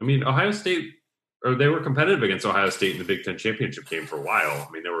 Ohio State, or they were competitive against Ohio State in the Big Ten championship game for a while.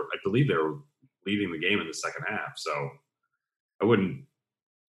 I believe they were leading the game in the second half. So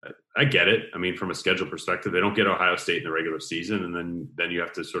I get it. From a schedule perspective, they don't get Ohio State in the regular season, and then you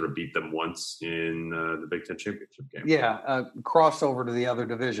have to sort of beat them once in the Big Ten championship game. Yeah, crossover to the other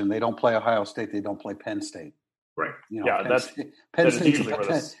division. They don't play Ohio State. They don't play Penn State. Right. Penn State's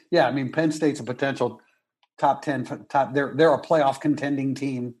Penn State's a potential top 10. They're a playoff contending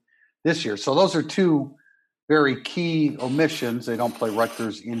team this year. So those are 2 very key omissions. They don't play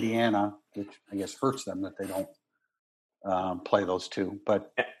Rutgers, Indiana, which I guess hurts them that they don't play those 2.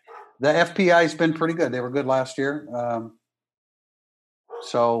 But the FPI has been pretty good. They were good last year.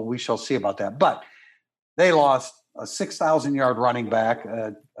 So we shall see about that. But they lost a 6,000-yard running back,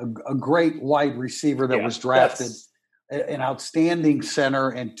 a great wide receiver that was drafted, an outstanding center,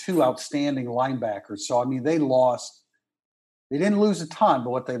 and 2 outstanding linebackers. So, they lost. They didn't lose a ton, but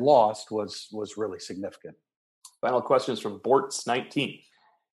what they lost was really significant. Final questions from Bortz19.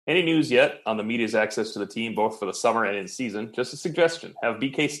 Any news yet on the media's access to the team, both for the summer and in season? Just a suggestion. Have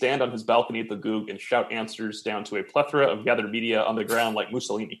BK stand on his balcony at the Goog and shout answers down to a plethora of gathered media on the ground like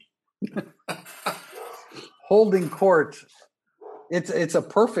Mussolini. Holding court. It's a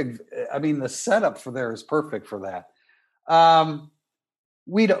perfect, the setup for there is perfect for that.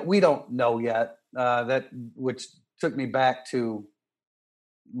 We don't know yet, which took me back to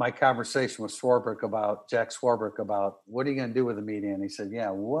my conversation with Jack Swarbrick about what are you going to do with the media? And he said, yeah,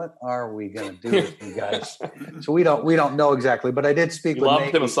 what are we going to do with you guys? So we don't know exactly, but I did speak with Navy.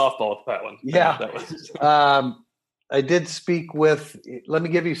 Loved him a softball with that one. Yeah. I did speak with, let me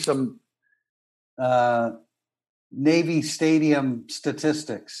give you some Navy Stadium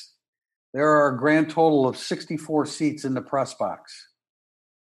statistics. There are a grand total of 64 seats in the press box.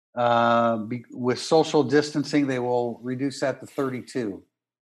 With social distancing, they will reduce that to 32.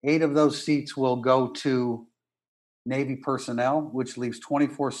 8 of those seats will go to Navy personnel, which leaves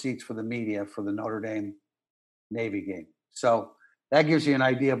 24 seats for the media for the Notre Dame Navy game. So that gives you an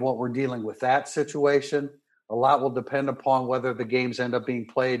idea of what we're dealing with that situation. A lot will depend upon whether the games end up being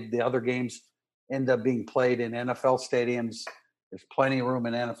played. The other games end up being played in NFL stadiums. There's plenty of room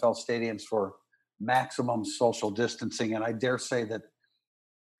in NFL stadiums for maximum social distancing. And I dare say that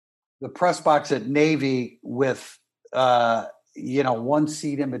the press box at Navy with, 1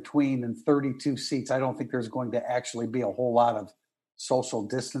 seat in between and 32 seats, I don't think there's going to actually be a whole lot of social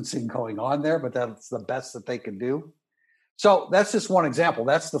distancing going on there, but that's the best that they can do. So that's just one example.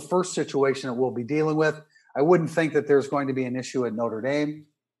 That's the first situation that we'll be dealing with. I wouldn't think that there's going to be an issue at Notre Dame.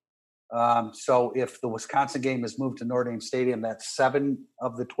 So if the Wisconsin game is moved to Notre Dame Stadium, that's 7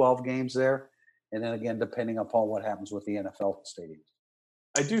 of the 12 games there. And then again, depending upon what happens with the NFL stadiums.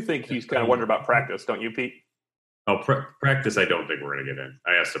 I do think he's kind of wondering about practice, don't you, Pete? Oh, practice! I don't think we're going to get in.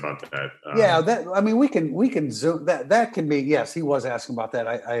 I asked about that. We can zoom. That can be. Yes, he was asking about that.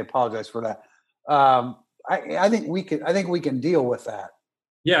 I apologize for that. I think we can deal with that.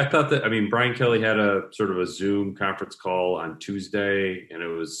 Yeah, I thought that. Brian Kelly had a sort of a Zoom conference call on Tuesday, and it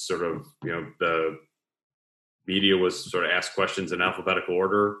was sort of the media was sort of asked questions in alphabetical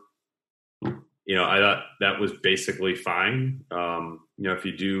order. I thought that was basically fine. If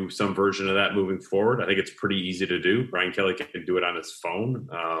you do some version of that moving forward, I think it's pretty easy to do. Brian Kelly can do it on his phone.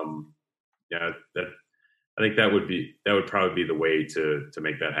 I think that would probably be the way to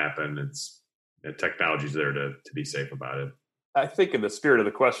make that happen. It's technology's there to be safe about it. I think in the spirit of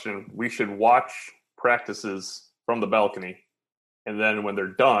the question, we should watch practices from the balcony. And then when they're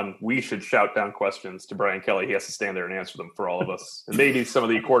done, we should shout down questions to Brian Kelly. He has to stand there and answer them for all of us. And maybe some of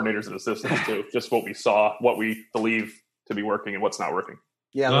the coordinators and assistants too, just what we saw, what we believe to be working and what's not working.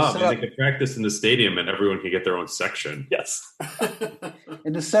 Yeah, they could practice in the stadium and everyone could get their own section. Yes.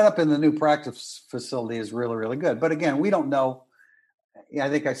 And the setup in the new practice facility is really, really good. But again, we don't know. I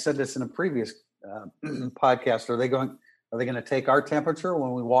think I said this in a previous podcast. Are they going to take our temperature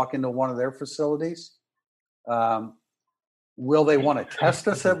when we walk into one of their facilities? Will they want to test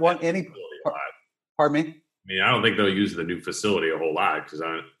us at any? Pardon me? I mean, I don't think they'll use the new facility a whole lot because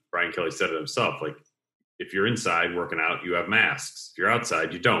Brian Kelly said it himself. Like, if you're inside working out, you have masks. If you're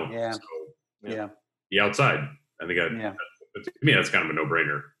outside, you don't. Yeah. So, be outside. I think to me, that's kind of a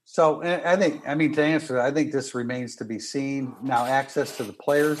no-brainer. So to answer that, I think this remains to be seen. Now, access to the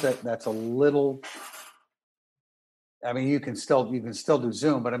players, that's a little. I mean, you can still do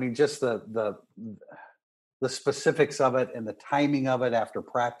Zoom, but I mean, just the specifics of it and the timing of it after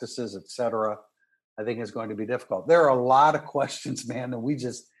practices, et cetera, I think is going to be difficult. There are a lot of questions, man, that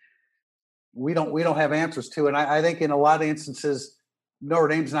we don't have answers to. And I think in a lot of instances, Notre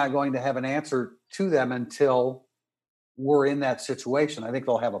Dame's not going to have an answer to them until we're in that situation. I think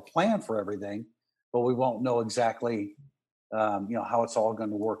they'll have a plan for everything, but we won't know exactly, how it's all going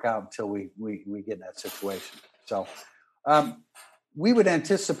to work out until we get in that situation. So we would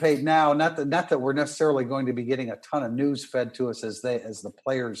anticipate now, not that we're necessarily going to be getting a ton of news fed to us as the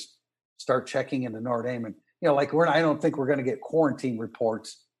players start checking into Notre Dame, and I don't think we're going to get quarantine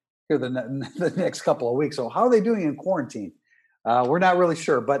reports here the next couple of weeks. So how are they doing in quarantine? We're not really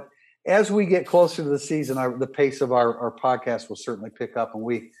sure, but as we get closer to the season, the pace of our podcast will certainly pick up, and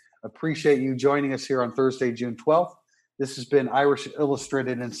we appreciate you joining us here on Thursday, June 12th. This has been Irish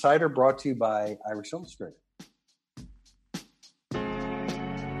Illustrated Insider, brought to you by Irish Illustrated.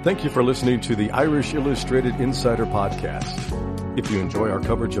 Thank you for listening to the Irish Illustrated Insider Podcast. If you enjoy our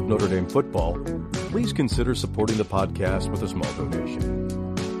coverage of Notre Dame football, please consider supporting the podcast with a small donation.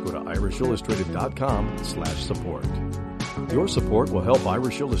 Go to irishillustrated.com/support. Your support will help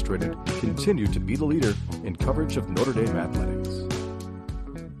Irish Illustrated continue to be the leader in coverage of Notre Dame athletics.